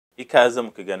ikaze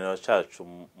mu kiganiro cyacu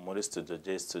muri studio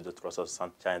J Studio 360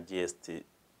 cyangwa DST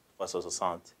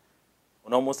 360.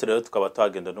 Uno munsi rero tukaba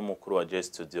twagenda n'umukuru wa J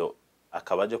Studio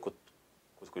akaba aje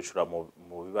kutwishura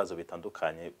mu bibazo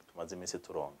bitandukanye tumaze iminsi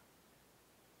turonga.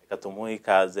 Reka tumuhe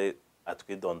ikaze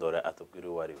atwidondora atubwire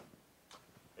uwo ari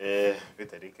we.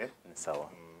 Vitalike Ni sawa.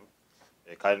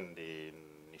 Kandi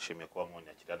nishimiye kuba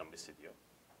mwonyakirana muri studio.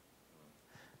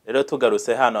 Rero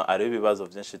tugarutse hano ari ibibazo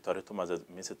byinshi twari tumaze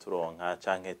iminsi turonka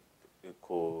canke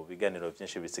ku biganiro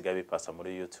byinshi bisigaye bipasa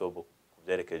muri YouTube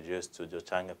kuvyerekeje studio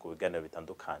canke ku biganiro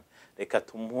bitandukanye. Reka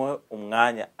tumuhe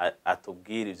umwanya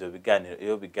atubwire ivyo biganiro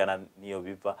iyo bigana niyo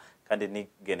biva kandi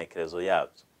n'igenekerezo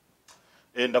yavyo.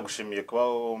 Ndagushimiye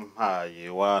kuba mpaye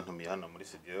wantumiye hano muri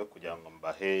studio kugira ngo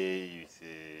mbahe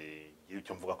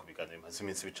icyo mvuga ku biganiro bimaze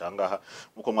iminsi bicangaha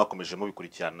nkuko mwakomeje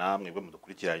mubikurikirana mwebwe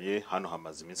mudukurikiranye hano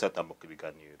hamaze iminsi hatambuka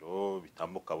ibiganiro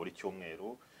bitambuka buri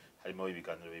cyumweru harimo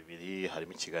ibiganiro bibiri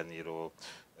harimo ikiganiro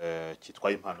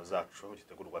kitwaye impano zacu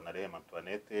gitegurwa na Rema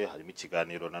Antoinette harimo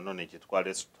ikiganiro nanone kitwa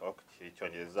Let's Talk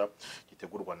cy'icyongereza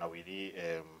gitegurwa na Willy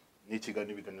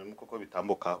n'ikiganiro ibiganiro nuko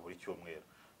bitambuka buri cyumweru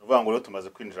uvuga ngo rero tumaze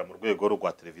kwinjira mu rwego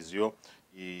rwa televiziyo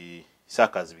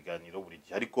isakaza ibiganiro buri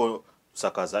gihe ariko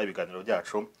dusakaza ibiganiro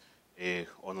byacu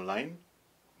online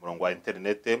murongo wa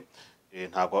internet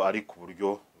ntago ari ku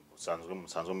buryo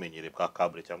musanzwe umenyere bwa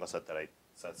cable cyangwa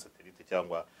satellite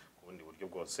cyangwa ku bundi buryo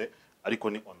bwose ariko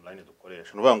ni online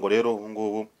dukoresha nuvuga ngo rero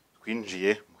ngubu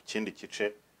twinjiye mu kindi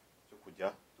kice cyo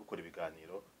kujya dukora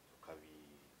ibiganiro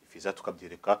tukabifiza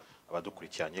tukabyereka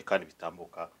abadukurikiranye kandi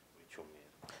bitambuka buri cyumweru.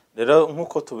 Rero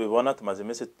nkuko tubibona tumaze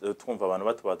iminsi twumva abantu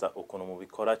batubaza ukuntu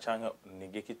mubikora canke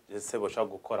nigiki ese bosha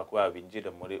gukora kuba binjire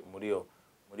muri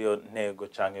yo ntego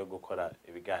canke yo gukora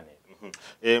ibiganiro.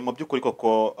 Mu byukuri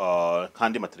koko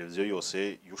kandi mateleviziyo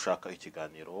yose iyo ushaka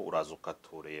ikiganiro uraza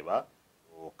ukatureba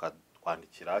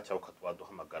ukatwandikira cyangwa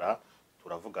ukatubaduhamagara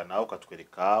turavugana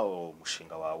ukatwereka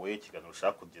umushinga wawe ikiganiro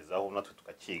ushaka kugezaho natwe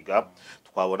tukakiga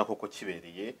twabona koko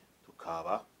kibereye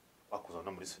tukaba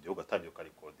bakuzana muri studio ugatangira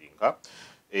ukarekodinga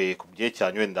ku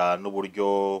byecyanye wenda n'uburyo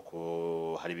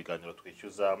hari ibiganiro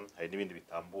twishyuza hari n'ibindi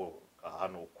bitambuka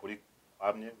hano kuri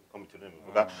amye ko mu kintu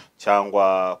bivuga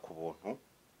cyangwa ku buntu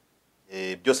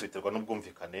byose biterwa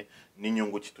n'ubwumvikane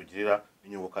n'inyungu kitugirira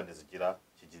n'inyungu kandi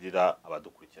kigirira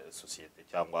abadukurikira societe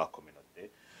cyangwa community.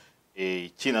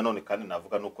 Iki nanone kandi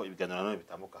navuga nuko ibiganiro nanone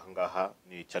bitambuka hangaha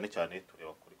ni cyane cyane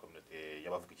tureba kuri community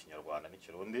y'abavuga ikinyarwanda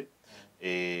n'ikirundi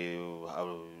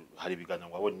hari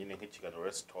ibiganiro wabonye nyine nk'ikiganiro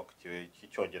Let's Talk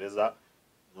cy'icyongereza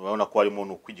urabona ko harimo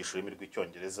no kwigisha ururimi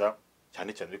rw'icyongereza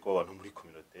cyane cyane ariko abantu muri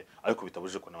community ariko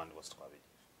bitabuje ko n'abandi bose twabigisha.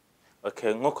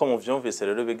 Okay, nkuko muvyumvise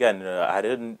rero ibiganiro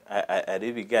ari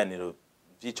ibiganiro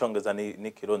by'icyongereza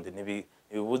n'ikirundi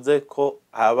nibibuze ko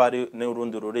haba ari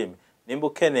n'urundi rurimi. Nimba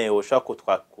ukeneye ushaka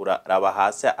kutwakura raba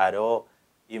hasi ariho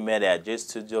email ya J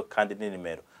Studio kandi ni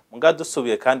nimero. Muga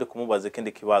dusubiye kandi kumubaza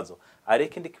ikindi kibazo. Ari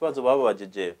ikindi kibazo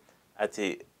bababajeje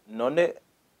ati none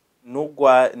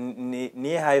nugwa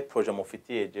ni high project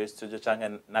mufitiye J Studio canke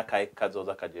nakaye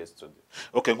kazoza ka J Studio.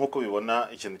 Okay, nkuko bibona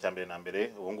ikintu cya mbere na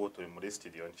mbere ubu ngubu turi muri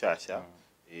studio nshyashya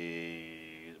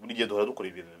buri gihe duhora dukora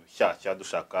ibintu bishyashya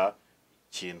dushaka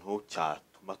ikintu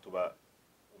cyatuma tuba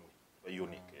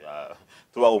unique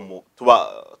tuba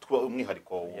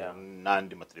umwihariko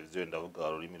n'andi mateleviziyo ndavuga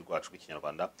ururimi rwacu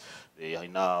rw'ikinyarwanda hari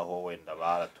naho wenda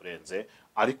baraturenze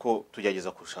ariko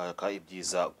tugerageza gushaka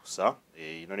ibyiza gusa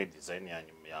ino ni design ya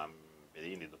mbere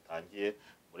yindi dutangiye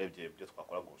urebye ibyo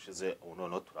twakora gushize ubu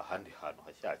noneho turahandi hantu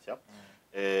hashyashya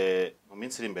mu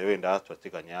minsi iri imbere wenda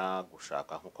turateganya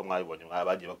gushaka nkuko mwabibonye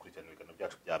bagiye bakurikirana ibiganiro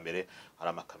byacu bya mbere hari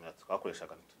amakamera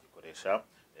twakoreshaga ntitugikoresha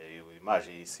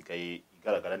image isigaye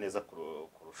igaragara neza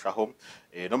kurushaho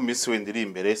no mu minsi wenda iri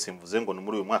imbere simvuze ngo ni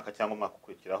muri uyu mwaka cyangwa umwaka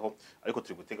ukurikiraho ariko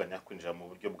turi guteganya kwinjira mu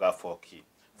buryo bwa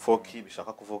 4K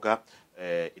bishaka kuvuga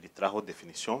ultra haute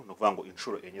definition no kuvuga ngo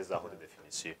inshuro enye za haute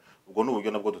definition ubwo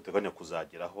n'uburyo nabwo duteganya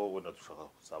kuzageraho wenda dushaka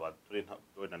kuzaba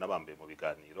wenda nabambaye mu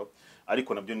biganiro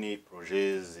ariko nabyo ni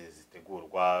projet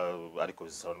zitegurwa ariko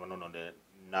zisanwa none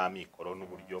n'amikoro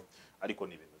n'uburyo ariko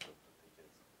ni ibintu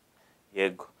dutekereza.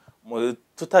 Yego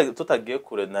tutagiye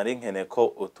kure nari nkene ko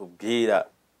utubwira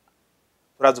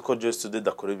turazi ko J Studio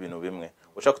dakora ibintu bimwe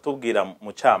ushaka kutubwira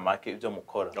mu cyamake ibyo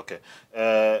mukora. Okay,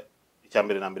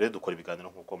 icyambere na mbere dukora ibiganiro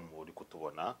nkuko muri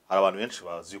kutubona hari abantu benshi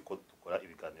bazi ko dukora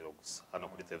ibiganiro gusa hano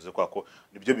kuri televiziyo kwako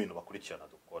nibyo bintu bakurikirana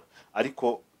dukora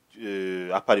ariko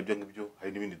apari ibyo ngibyo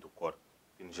hari n'ibindi dukora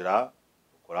injira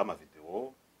dukora ama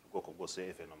video ubwoko bwose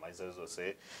evenements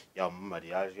zose ya mu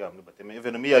mariage ya muri bateme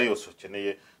evenement yose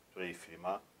ukeneye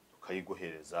turayifilima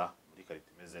tukayiguhereza muri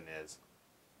karite imeze neza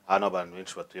hano abantu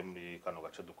benshi batuye muri kano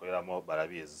gace dukoreramo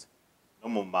barabizi no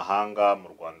mu mahanga mu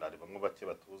Rwanda hari bamwe bake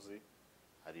batuzi,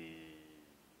 hari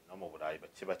no mu Burayi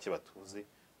bake batuzi,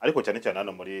 ariko cyane cyane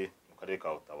hano mu karere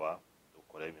ka Ottawa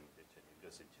dukora ibintu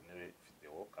byose bikenewe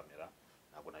video kamera,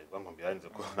 ntabwo nabivuga ngo mbiranze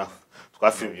ko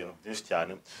twafilm ibintu byinshi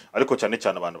cyane, ariko cyane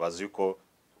cyane abantu bazi yuko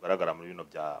tugaragara muri bino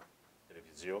bya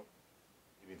televiziyo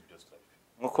ibintu byose turabifite.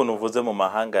 Nkuko nuvuze mu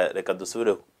mahanga, reka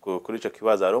dusubire kuri ico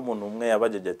kibazo. Hari umuntu umwe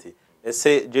yabajeje ati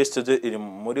ese J Studio iri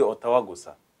muri Ottawa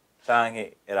gusa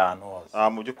canke ahantu hose?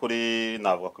 Mu by'ukuri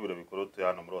navuga ko ibiro bikuru turi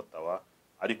hano muri Ottawa,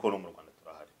 ariko no mu Rwanda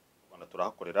turahari. Mu Rwanda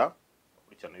turahakorera,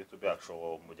 kurikirana YouTube yacu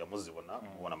mujya muzibona,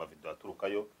 mubona amavideo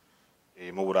aturukayo.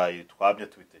 Mu Burayi twabye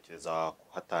tubitekereza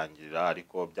kuhatangirira,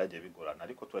 ariko byagiye bigorana,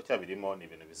 ariko turacyabirimo, ni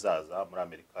ibintu bizaza. Muri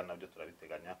Amerika nabyo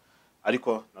turabiteganya,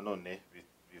 ariko nanone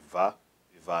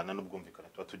bivana n'ubwumvikane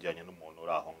tuba tujyanye n'umuntu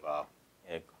uri aho ngaho.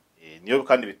 Yego. Niyo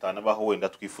kandi bitanabaho wenda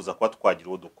twifuza kuba twagira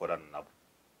uwo dukorana nabo,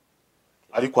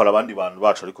 ariko hari abandi bantu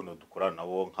bacu ariko no dukorana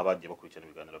nabo nk'abagiye bakurikirana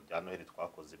ibiganiro bya Noheli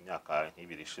twakoze imyaka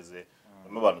nk'ibiri ishize.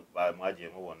 Bamwe abantu mwagiye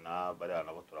mubona bari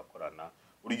nabo turakorana,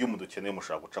 buri umuntu ukeneye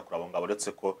mushaka guca kuri abo ngabo,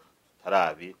 uretse ko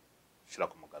tutarabi shira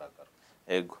ku mugaragaro.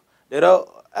 Yego.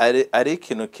 Rero ari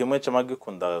ikintu kimwe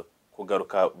cy'amagikunda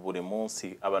kugaruka buri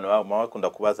munsi, abantu bakunda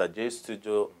kubaza J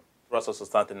Studio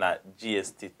 360 na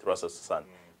GST 360.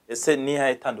 Ese ni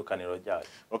haye itandukaniro ryayo?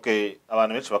 Okay,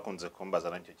 abantu benshi bakunze kumbaza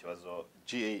n'icyo kibazo.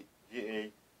 GA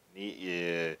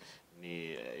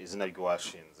ni izina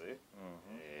ry'uwashinze,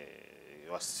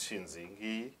 washinze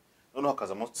ngi none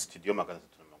hakazamo studio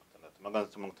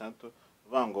 360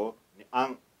 uvango ni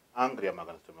angle ya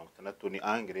 360 ni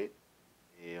angle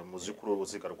muzikuru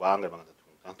uruziga rwa angle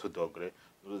 360 degre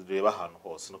rureba ahantu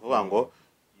hose. No kuvuga ngo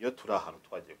iyo turi ahantu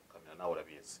twagiye gukamera nawe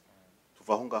urabizi,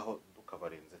 tuva aho ngaho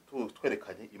dukavarenze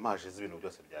twerekanye image z'ibintu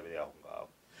byose byabereye aho ngaho.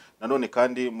 Nanone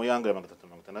kandi muri angle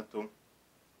 360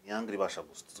 ni angle ibasha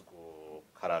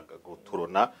gukaraga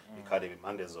guturona ikareba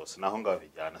impande zose, naho ngaho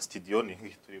bijyana. Studio ni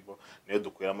turimo niyo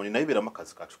dukorera muri nayo biramo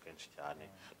akazi kacu kenshi cyane.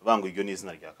 Nuvuga ngo iryo ni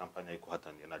izina rya company ariko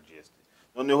hatangiye na GST.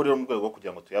 Noneho rero mu rwego rwo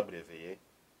kugira ngo tuyabreveye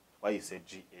twayise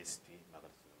GST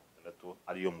 360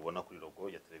 ariyo mubona kuri logo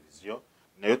ya televiziyo.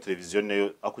 Nayo televiziyo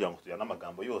nayo akugira ngo tujyana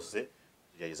amagambo yose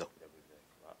tugeza kujya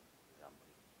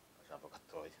ijambo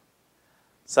gatoya.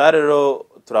 Sarero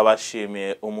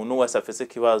turabashimiye. Umuntu wese afise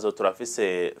kibazo,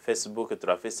 turafise Facebook,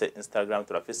 turafise Instagram,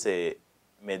 turafise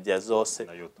media zose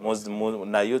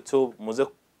na YouTube. Muze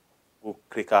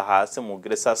guklika hasi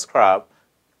mugire subscribe,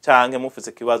 canke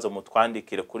mufise kibazo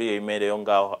mutwandikire kuri iyo email yo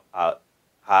ngaho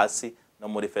hasi no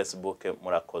muri Facebook.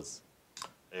 Murakoze.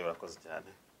 Urakoze cyane.